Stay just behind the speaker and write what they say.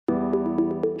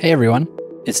Hey everyone,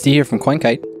 it's Steve here from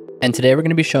CoinKite, and today we're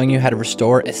going to be showing you how to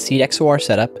restore a SeedXOR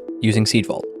setup using Seed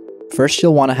Vault. First,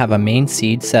 you'll want to have a main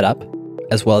seed set up,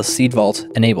 as well as Seed Vault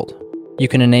enabled. You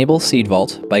can enable Seed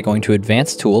Vault by going to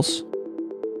Advanced Tools,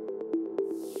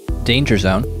 Danger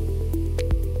Zone,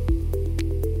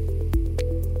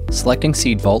 selecting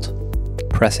Seed Vault,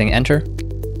 pressing Enter,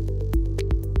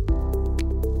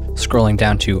 scrolling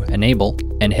down to Enable,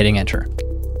 and hitting Enter.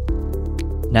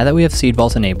 Now that we have Seed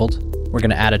Vault enabled, we're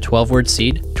going to add a 12-word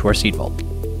seed to our Seed Vault.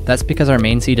 That's because our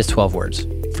main seed is 12 words.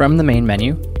 From the main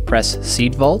menu, press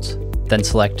Seed Vault, then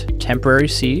select Temporary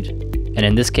Seed, and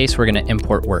in this case we're going to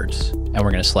import words, and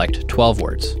we're going to select 12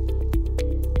 words.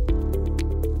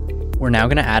 We're now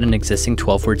going to add an existing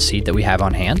 12-word seed that we have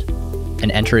on hand,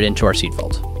 and enter it into our Seed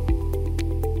Vault.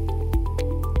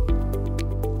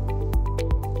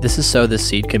 This is so this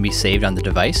seed can be saved on the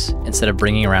device instead of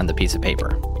bringing around the piece of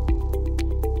paper.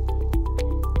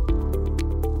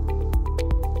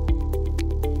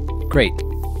 Great,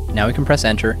 now we can press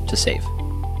Enter to save.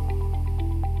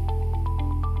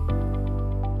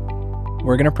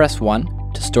 We're going to press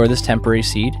 1 to store this temporary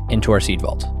seed into our Seed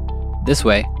Vault. This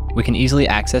way, we can easily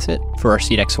access it for our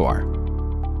SeedXOR.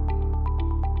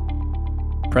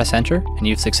 Press Enter and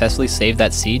you've successfully saved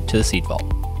that seed to the Seed Vault.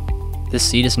 This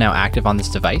seed is now active on this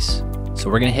device, so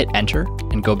we're going to hit Enter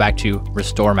and go back to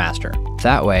Restore Master.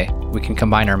 That way, we can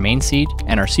combine our main seed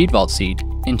and our Seed Vault seed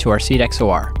into our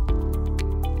SeedXOR.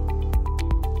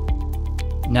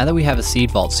 Now that we have a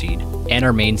Seed Vault seed and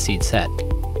our main seed set,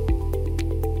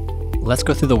 let's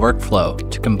go through the workflow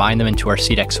to combine them into our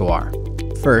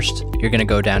SeedXOR. First, you're going to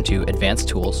go down to Advanced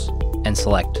Tools and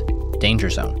select Danger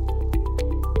Zone.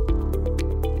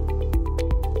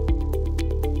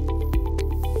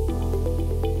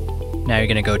 Now you're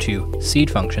going to go to Seed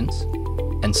Functions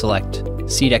and select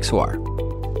SeedXOR.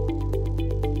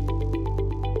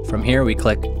 From here, we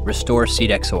click Restore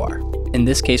SeedXOR. In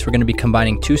this case, we're going to be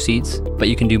combining two seeds, but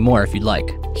you can do more if you'd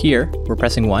like. Here, we're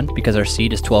pressing 1 because our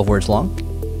seed is 12 words long.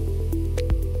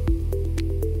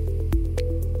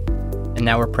 And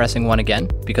now we're pressing 1 again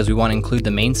because we want to include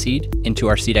the main seed into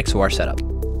our SeedXOR setup.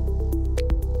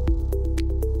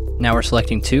 Now we're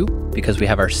selecting 2 because we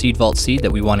have our Seed Vault seed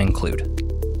that we want to include.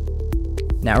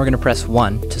 Now we're going to press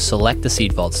 1 to select the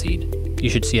Seed Vault seed. You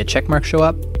should see a check mark show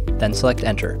up, then select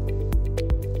Enter.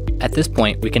 At this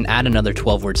point, we can add another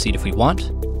 12-word seed if we want,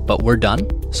 but we're done,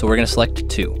 so we're going to select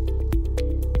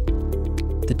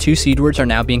 2. The 2 seed words are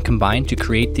now being combined to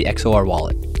create the XOR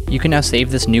wallet. You can now save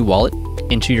this new wallet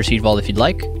into your Seed Vault if you'd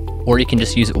like, or you can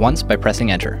just use it once by pressing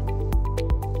Enter.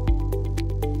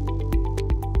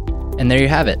 And there you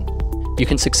have it. You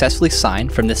can successfully sign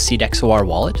from this SeedXOR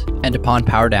wallet, and upon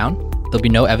power down, there'll be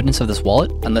no evidence of this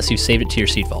wallet unless you've saved it to your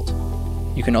Seed Vault.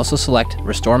 You can also select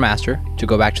Restore Master to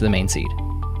go back to the main seed.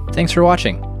 Thanks for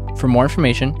watching. For more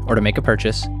information or to make a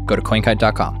purchase, go to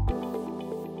coinkite.com.